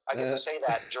cancer." I get to say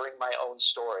that during my own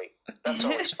story. That's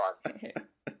always fun.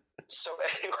 So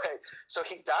anyway, so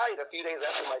he died a few days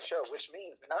after my show, which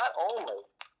means not only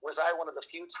was I one of the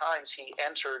few times he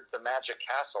entered the Magic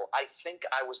Castle, I think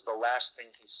I was the last thing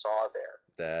he saw there.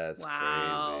 That's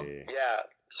wow. crazy. Yeah.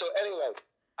 So anyway,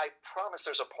 I promise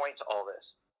there's a point to all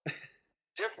this.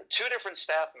 Two different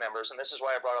staff members, and this is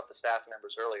why I brought up the staff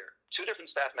members earlier. Two different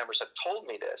staff members have told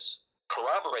me this,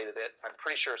 corroborated it. I'm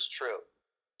pretty sure it's true.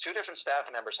 Two different staff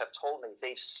members have told me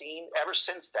they've seen, ever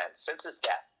since then, since his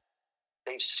death,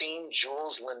 they've seen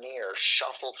Jules Lanier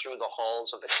shuffle through the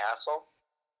halls of the castle,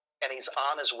 and he's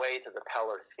on his way to the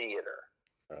Peller Theater.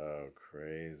 Oh,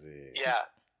 crazy! Yeah,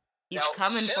 he's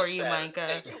coming for you, then,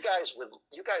 Micah. You guys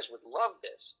would love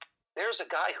this. There's a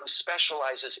guy who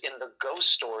specializes in the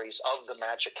ghost stories of the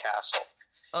Magic Castle.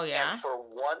 Oh yeah. And for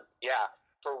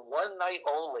one night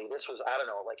only, this was, I don't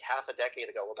know, like half a decade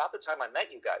ago, about the time I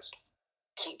met you guys,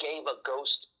 he gave a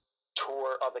ghost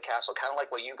tour of the castle, kind of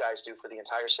like what you guys do for the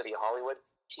entire city of Hollywood.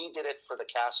 He did it for the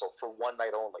castle for one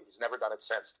night only. He's never done it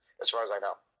since, as far as I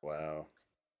know. Wow.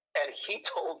 And he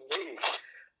told me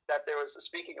that there was,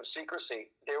 speaking of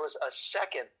secrecy, there was a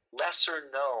second, lesser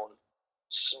known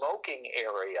smoking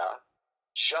area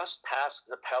just past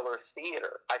the Peller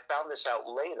Theater. I found this out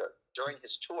later during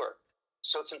his tour.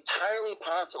 So it's entirely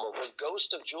possible the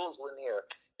ghost of Jules Lanier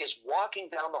is walking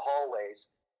down the hallways,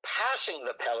 passing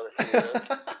the Peller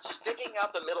Theater, sticking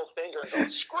out the middle finger and going,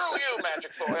 "Screw you,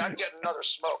 Magic Boy, I'm getting another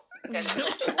smoke." And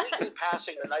completely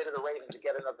passing the Night of the Raven to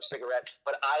get another cigarette.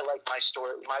 But I like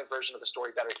my version of the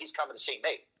story better. He's coming to see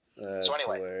me. That's so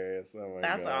anyway, hilarious. Oh my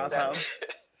That's God. awesome.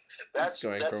 That's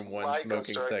going from one my smoking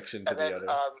story. section to And the then,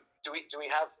 other. Do we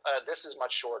have? This is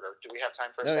much shorter. Do we have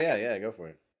time for a No, second? yeah, go for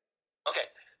it. Okay,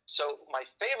 so my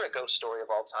favorite ghost story of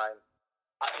all time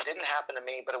didn't happen to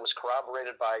me, but it was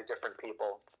corroborated by different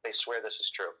people. They swear this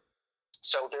is true.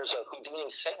 So there's a Houdini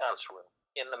seance room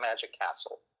in the Magic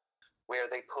Castle where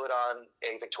they put on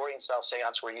a Victorian-style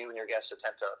seance where you and your guests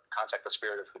attempt to contact the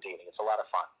spirit of Houdini. It's a lot of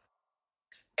fun.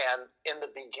 And in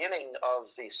the beginning of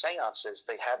the seances,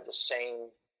 they had the same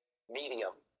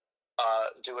medium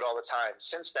do it all the time.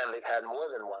 Since then, they've had more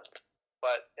than one.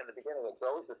 But in the beginning, it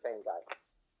was the same guy.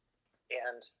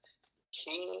 And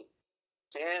he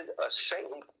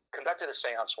conducted a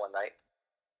seance one night,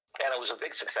 and it was a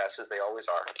big success, as they always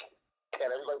are. And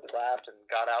everybody clapped and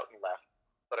got out and left.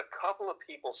 But a couple of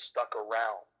people stuck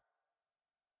around.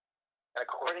 And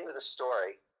according to the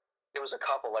story, it was a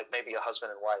couple, like maybe a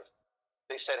husband and wife.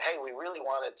 They said, "Hey, we really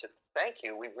wanted to thank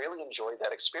you. We really enjoyed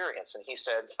that experience." And he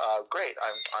said, "Great,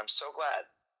 I'm so glad."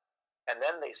 And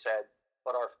then they said,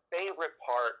 "But our favorite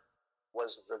part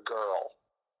was the girl."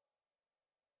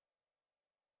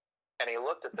 And he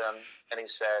looked at them and he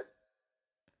said,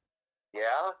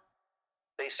 "Yeah?"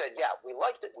 They said, "Yeah, we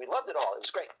liked it. We loved it all. It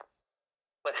was great.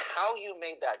 But how you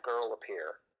made that girl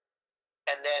appear,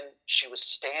 and then she was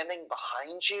standing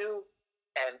behind you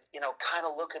and, kind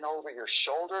of looking over your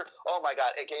shoulder. Oh my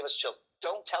God, it gave us chills.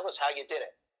 Don't tell us how you did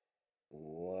it."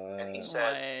 What? And he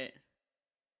said,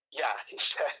 "Yeah," he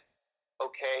said,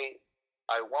 "Okay,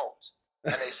 I won't."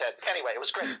 And they said, "Anyway, it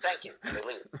was great. Thank you." And they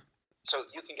leave. So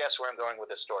you can guess where I'm going with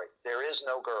this story. There is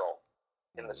no girl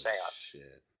in the seance.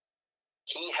 Shit.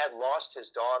 He had lost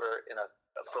his daughter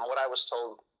from what I was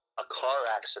told, a car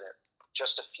accident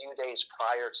just a few days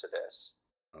prior to this.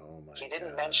 Oh my God. He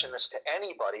didn't mention this to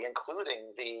anybody,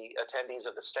 including the attendees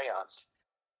of the seance.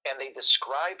 And they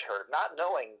described her, not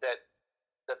knowing that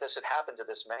this had happened to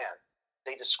this man.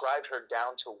 They described her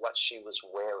down to what she was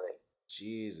wearing.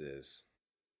 Jesus.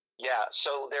 Yeah,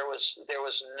 so there was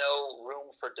no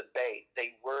room for debate.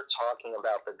 They were talking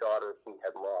about the daughter he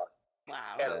had lost.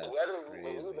 Wow. And That's whether you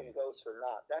crazy. believe in ghosts or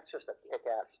not, that's just a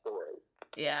kick-ass story.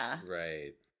 Yeah.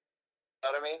 Right. Know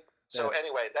what I mean? So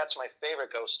anyway, that's my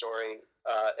favorite ghost story,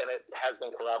 and it has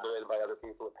been corroborated by other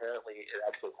people. Apparently, it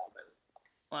actually happened.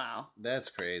 Wow. That's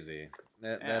crazy.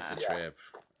 That's a Yeah. trip.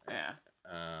 Yeah.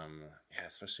 Yeah,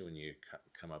 especially when you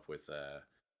come up with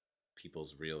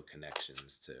people's real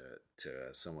connections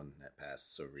to someone that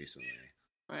passed so recently.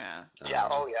 Yeah. Yeah.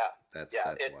 Oh, yeah. That's Yeah.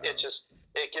 wild.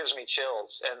 It gives me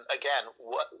chills. And again,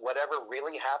 whatever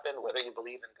really happened, whether you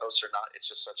believe in ghosts or not, it's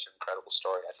just such an incredible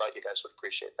story. I thought you guys would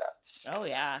appreciate that. Oh,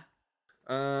 yeah.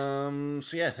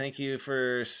 So yeah, thank you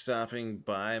for stopping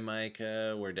by,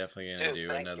 Micah. We're definitely gonna do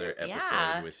thank another you. episode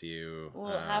Yeah. with you.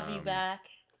 We'll have you back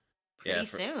pretty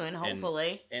soon,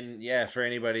 hopefully. And yeah, for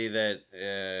anybody that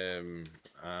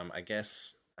I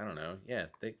guess I don't know,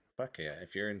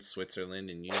 if you're in Switzerland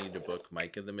and you need to book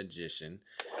Micah the Magician,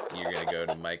 you're gonna go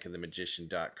to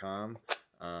micahthemagician.com.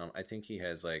 I think he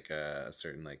has like a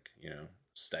certain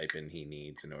stipend he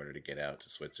needs in order to get out to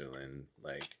Switzerland,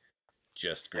 like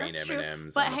just green That's true.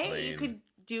 M&Ms But on the hey, plane. you could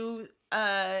do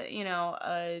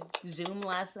a Zoom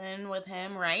lesson with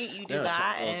him, right? You do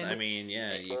that, and I mean,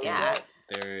 yeah, you Yeah. can,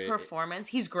 there performance.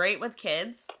 He's great with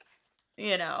kids.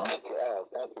 Thank you,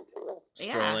 too.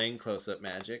 strolling, close-up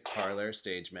magic, parlor,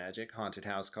 stage magic, haunted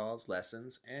house calls,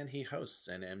 lessons, and he hosts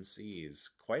and MCs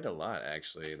quite a lot.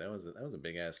 Actually, that was a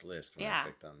big ass list when I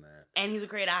clicked on that. And he's a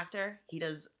great actor. He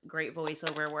does great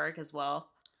voiceover work as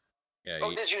well. Yeah,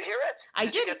 Oh, did you hear it? I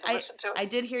You did. get to listen to it? I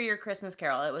did hear your Christmas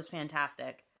Carol. It was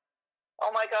fantastic.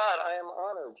 Oh my God, I am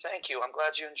honored. Thank you. I'm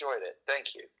glad you enjoyed it.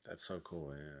 Thank you. that's so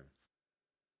cool. Yeah.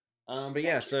 But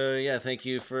yeah, so yeah, thank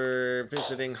you for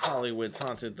visiting Hollywood's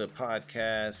Haunted, the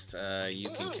podcast. You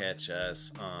can catch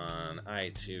us on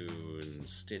iTunes,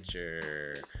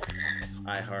 Stitcher,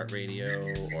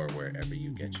 iHeartRadio, or wherever you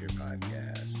get your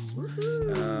podcasts.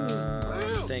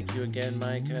 Thank you again,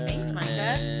 Micah. Thanks, Micah.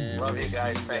 and Love you we'll see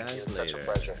guys. Thank you. guys It's such a later.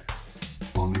 pleasure.